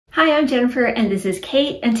Hi, I'm Jennifer and this is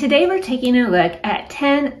Kate, and today we're taking a look at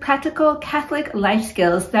 10 practical Catholic life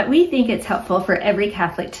skills that we think it's helpful for every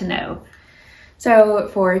Catholic to know. So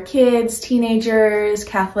for kids, teenagers,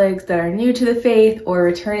 Catholics that are new to the faith or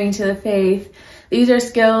returning to the faith, these are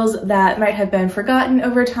skills that might have been forgotten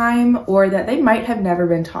over time or that they might have never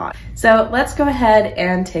been taught. So let's go ahead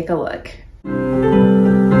and take a look.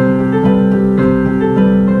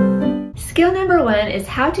 Skill number 1 is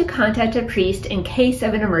how to contact a priest in case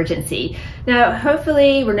of an emergency. Now,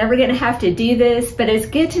 hopefully we're never going to have to do this, but it's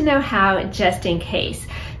good to know how just in case.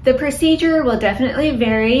 The procedure will definitely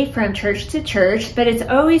vary from church to church, but it's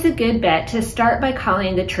always a good bet to start by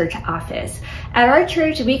calling the church office. At our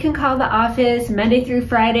church, we can call the office Monday through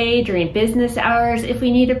Friday during business hours if we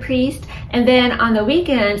need a priest, and then on the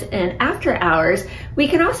weekends and after hours, we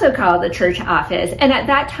can also call the church office. And at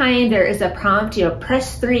that time, there is a prompt,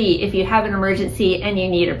 press 3 if you have an emergency and you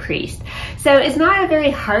need a priest. So it's not a very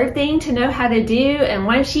hard thing to know how to do, and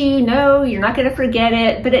once you know, you're not going to forget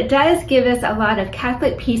it, but it does give us a lot of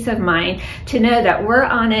Catholic peace of mind to know that we're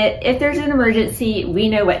on it. If there's an emergency, we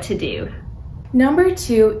know what to do. Number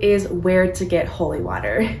 2 is where to get holy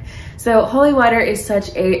water. So holy water is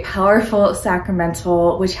such a powerful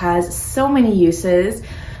sacramental which has so many uses,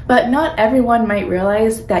 but not everyone might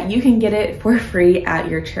realize that you can get it for free at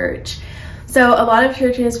your church. So a lot of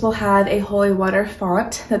churches will have a holy water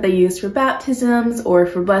font that they use for baptisms or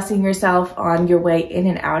for blessing yourself on your way in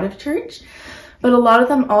and out of church. But a lot of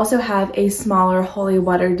them also have a smaller holy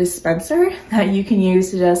water dispenser that you can use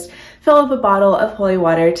to just fill up a bottle of holy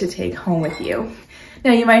water to take home with you.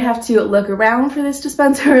 Now you might have to look around for this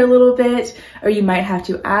dispenser a little bit, or you might have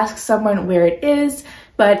to ask someone where it is,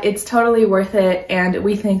 but it's totally worth it, and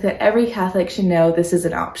we think that every Catholic should know this is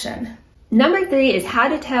an option. Number 3 is how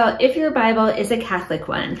to tell if your Bible is a Catholic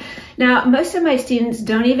one. Now, most of my students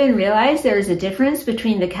don't even realize there is a difference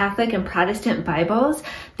between the Catholic and Protestant Bibles.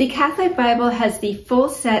 The Catholic Bible has the full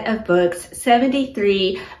set of books,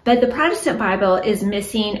 73, but the Protestant Bible is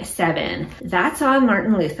missing 7. That's on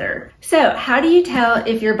Martin Luther. So how do you tell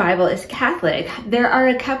if your Bible is Catholic? There are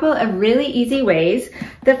a couple of really easy ways.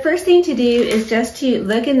 The first thing to do is just to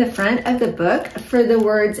look in the front of the book for the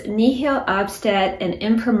words nihil obstet and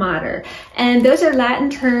imprimatur. And those are Latin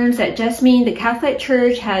terms that just mean the Catholic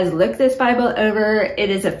Church has looked this Bible over. It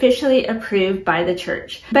is officially approved by the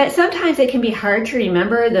Church. But sometimes it can be hard to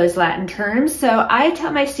remember those Latin terms, so I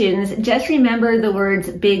tell my students just remember the words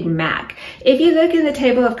Big Mac. If you look in the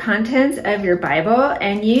table of contents of your Bible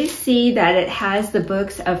and you see that it has the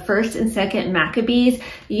books of 1st and 2nd Maccabees,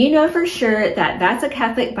 you know for sure that that's a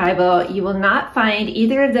Catholic Bible. You will not find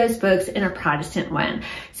either of those books in a Protestant one.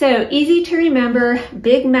 So easy to remember,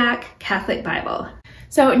 Big Mac, Catholic Bible.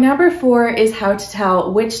 So number 4 is how to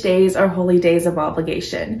tell which days are holy days of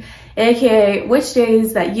obligation, aka which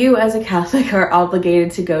days that you as a Catholic are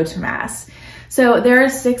obligated to go to Mass. So there are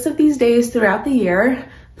 6 of these days throughout the year,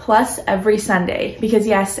 plus every Sunday, because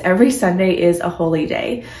yes, every Sunday is a holy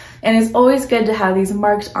day. And it's always good to have these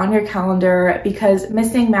marked on your calendar because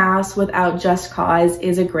missing Mass without just cause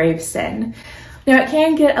is a grave sin. Now, it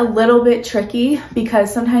can get a little bit tricky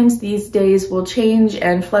because sometimes these days will change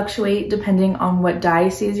and fluctuate depending on what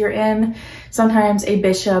diocese you're in. Sometimes a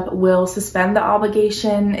bishop will suspend the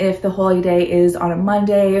obligation if the holy day is on a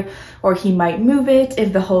Monday, or he might move it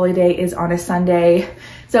if the holy day is on a Sunday.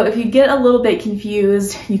 So if you get a little bit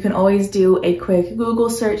confused, you can always do a quick Google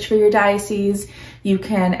search for your diocese. You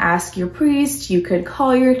can ask your priest, you could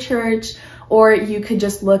call your church, or you could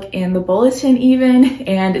just look in the bulletin even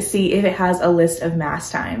and see if it has a list of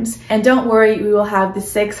Mass times. And don't worry, we will have the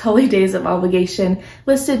 6 holy days of obligation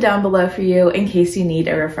listed down below for you in case you need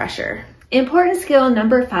a refresher. Important skill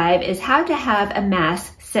number 5 is how to have a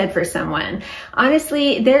Mass said for someone.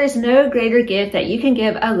 Honestly, there is no greater gift that you can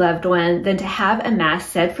give a loved one than to have a Mass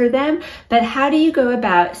said for them, but how do you go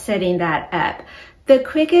about setting that up? The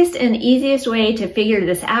quickest and easiest way to figure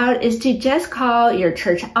this out is to just call your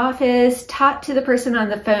church office, talk to the person on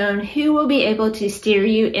the phone who will be able to steer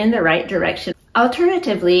you in the right direction.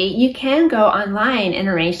 Alternatively, you can go online and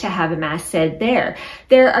arrange to have a Mass said there.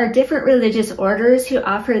 There are different religious orders who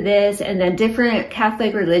offer this, and then different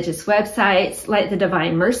Catholic religious websites like the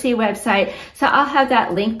Divine Mercy website, so I'll have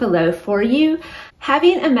that link below for you.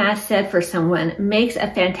 Having a Mass said for someone makes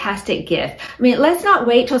a fantastic gift. I mean, let's not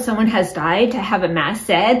wait till someone has died to have a Mass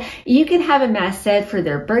said. You can have a Mass said for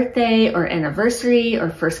their birthday or anniversary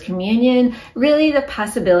or First Communion. Really, the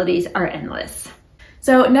possibilities are endless.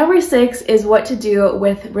 So number 6 is what to do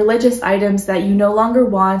with religious items that you no longer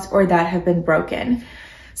want or that have been broken.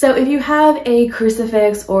 So if you have a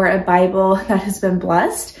crucifix or a Bible that has been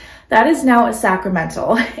blessed, that is now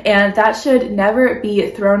sacramental, and that should never be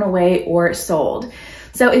thrown away or sold.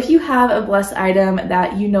 So if you have a blessed item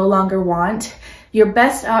that you no longer want, your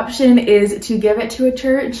best option is to give it to a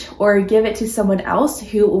church or give it to someone else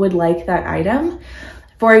who would like that item.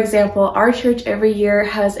 For example, our church every year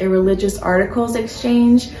has a religious articles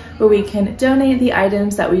exchange where we can donate the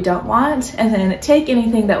items that we don't want and then take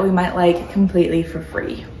anything that we might like completely for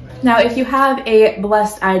free. Now, if you have a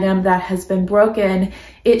blessed item that has been broken,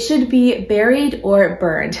 it should be buried or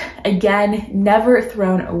burned. Again, never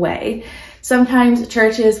thrown away. Sometimes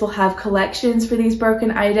churches will have collections for these broken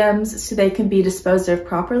items so they can be disposed of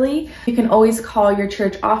properly. You can always call your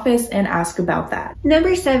church office and ask about that.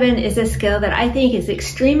 Number 7 is a skill that I think is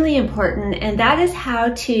extremely important, and that is how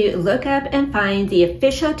to look up and find the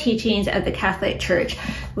official teachings of the Catholic Church.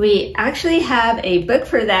 We actually have a book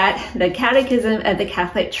for that, the Catechism of the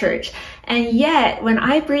Catholic Church. And yet, when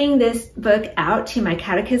I bring this book out to my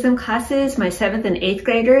catechism classes, my 7th and 8th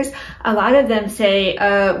graders, a lot of them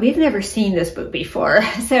say, we've never seen this book before.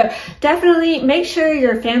 So definitely make sure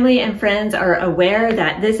your family and friends are aware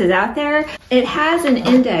that this is out there. It has an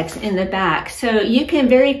index in the back, so you can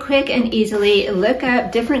very quick and easily look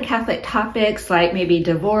up different Catholic topics like maybe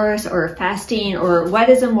divorce or fasting or what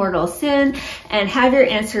is a mortal sin, and have your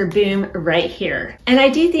answer, boom, right here. And I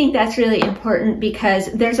do think that's really important because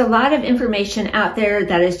there's a lot of information out there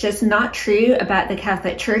that is just not true about the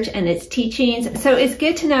Catholic Church and its teachings, so it's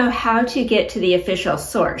good to know how to get to the official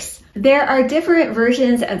source. There are different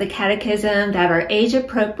versions of the catechism that are age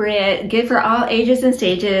appropriate, good for all ages and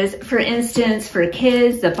stages. For instance, for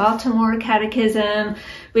kids, the Baltimore Catechism.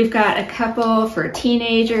 We've got a couple for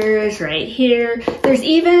teenagers right here. There's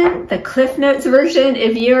even the Cliff Notes version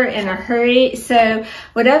if you're in a hurry. So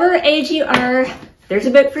whatever age you are, there's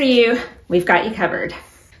a book for you. We've got you covered.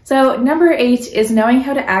 So number 8 is knowing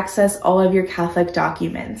how to access all of your Catholic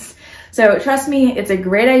documents. So trust me, it's a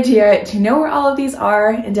great idea to know where all of these are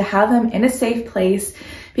and to have them in a safe place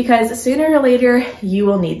because sooner or later you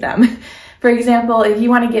will need them. For example, if you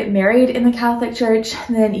want to get married in the Catholic Church,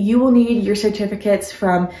 then you will need your certificates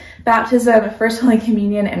from baptism, First Holy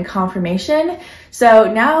Communion, and confirmation.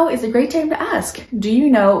 So now is a great time to ask, do you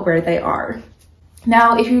know where they are?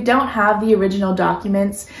 Now, if you don't have the original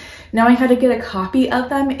documents, knowing how to get a copy of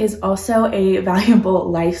them is also a valuable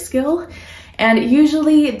life skill. And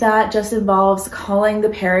usually that just involves calling the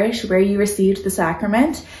parish where you received the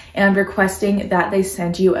sacrament and requesting that they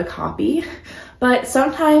send you a copy. But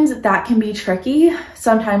sometimes that can be tricky.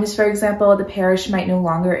 Sometimes, for example, the parish might no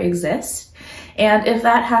longer exist. And if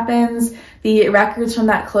that happens, the records from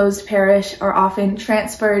that closed parish are often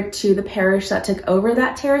transferred to the parish that took over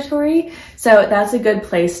that territory. So that's a good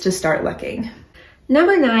place to start looking.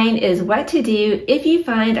 Number 9 is what to do if you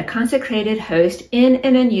find a consecrated host in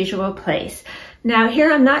an unusual place. Now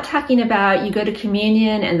here I'm not talking about you go to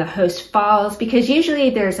communion and the host falls, because usually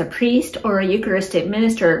there's a priest or a Eucharistic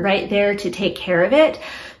minister right there to take care of it.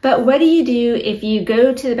 But what do you do if you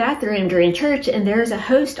go to the bathroom during church and there's a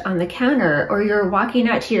host on the counter, or you're walking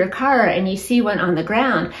out to your car and you see one on the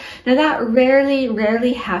ground? Now that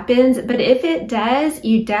rarely happens, but if it does,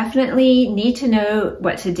 you definitely need to know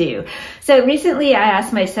what to do. So recently I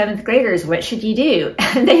asked my 7th graders, what should you do?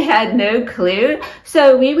 And they had no clue.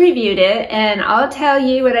 So we reviewed it, and I'll tell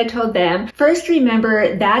you what I told them. First,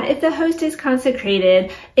 remember that if the host is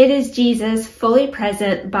consecrated, it is Jesus fully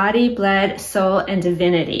present, body, blood, soul, and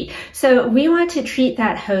divinity. So we want to treat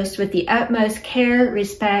that host with the utmost care,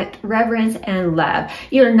 respect, reverence, and love.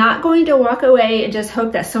 You're not going to walk away and just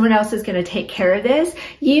hope that someone else is going to take care of this.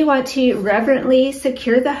 You want to reverently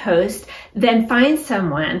secure the host, then find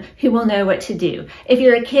someone who will know what to do. If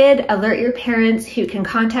you're a kid, alert your parents who can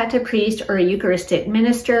contact a priest or a Eucharistic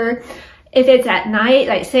minister. If it's at night,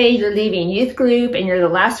 like say you're leaving youth group and you're the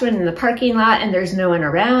last one in the parking lot and there's no one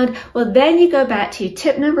around, well then you go back to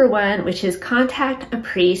tip number 1, which is contact a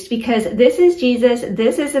priest, because this is Jesus,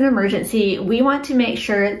 this is an emergency. We want to make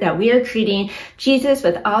sure that we are treating Jesus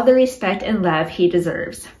with all the respect and love he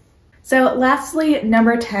deserves. So lastly,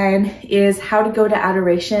 number 10 is how to go to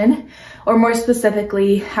adoration, or more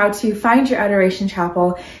specifically, how to find your adoration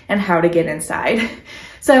chapel and how to get inside.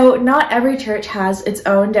 So not every church has its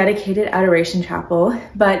own dedicated adoration chapel,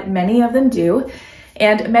 but many of them do.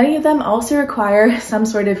 And many of them also require some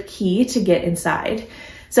sort of key to get inside.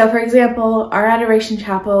 So for example, our adoration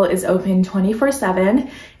chapel is open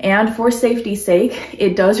 24/7, and for safety's sake,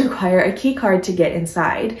 it does require a key card to get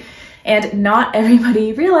inside. And not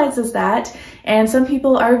everybody realizes that, and some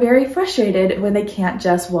people are very frustrated when they can't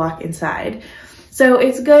just walk inside. So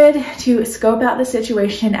it's good to scope out the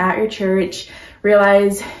situation at your church,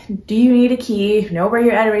 realize, do you need a key? Know where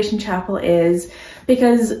your adoration chapel is,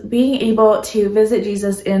 because being able to visit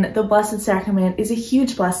Jesus in the Blessed Sacrament is a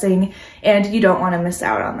huge blessing, and you don't want to miss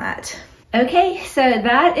out on that. Okay, so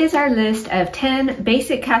that is our list of 10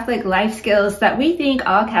 basic Catholic life skills that we think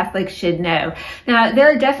all Catholics should know. Now, there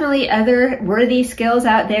are definitely other worthy skills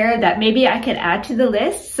out there that maybe I could add to the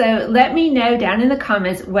list, so let me know down in the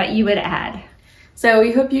comments what you would add. So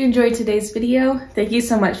we hope you enjoyed today's video. Thank you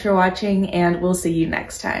so much for watching, and we'll see you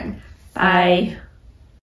next time. Bye.